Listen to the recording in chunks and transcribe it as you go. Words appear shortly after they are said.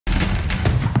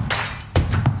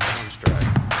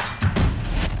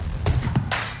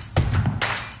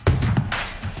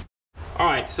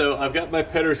Alright, so I've got my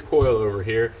Pedders coil over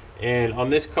here, and on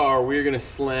this car we're going to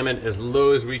slam it as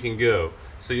low as we can go.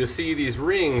 So you'll see these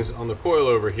rings on the coil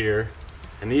over here,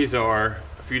 and these are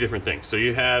a few different things. So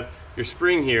you have your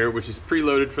spring here, which is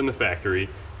preloaded from the factory.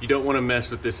 You don't want to mess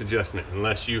with this adjustment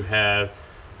unless you have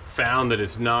found that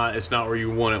it's not where you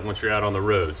want it once you're out on the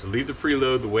road. So leave the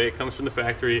preload the way it comes from the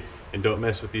factory and don't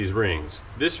mess with these rings.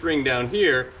 This ring down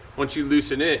here, once you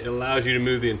loosen it, it allows you to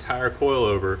move the entire coil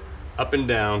over up and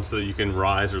down so that you can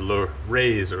raise or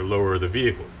lower the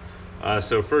vehicle.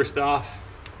 So first off,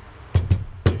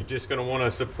 you're just going to want to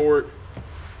support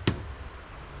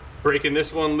breaking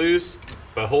this one loose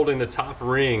by holding the top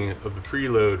ring of the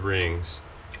preload rings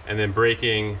and then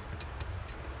breaking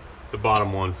the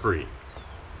bottom one free.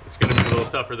 It's going to be a little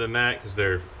tougher than that because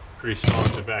they're pretty strong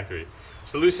in the factory.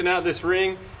 So loosen out this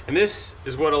ring, and this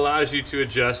is what allows you to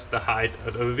adjust the height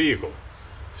of a vehicle.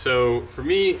 So for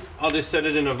me, I'll just set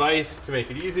it in a vise to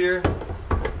make it easier.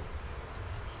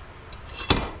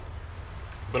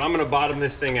 But I'm going to bottom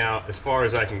this thing out as far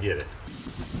as I can get it.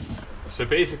 So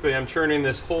basically I'm turning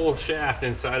this whole shaft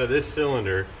inside of this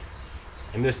cylinder,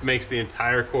 and this makes the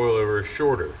entire coilover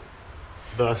shorter,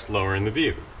 thus lowering the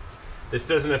vehicle. This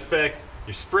doesn't affect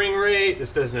your spring rate,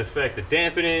 this doesn't affect the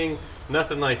dampening,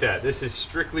 nothing like that. This is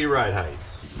strictly ride height.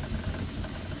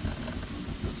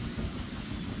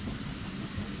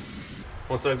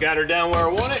 Once I've got her down where I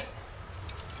want it,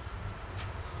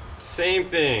 same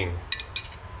thing.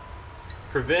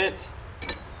 Prevent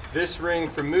this ring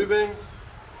from moving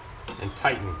and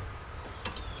tighten.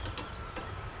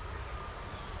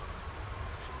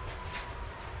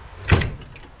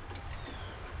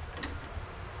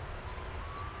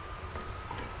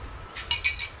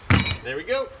 There we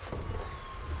go.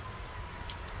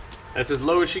 That's as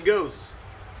low as she goes.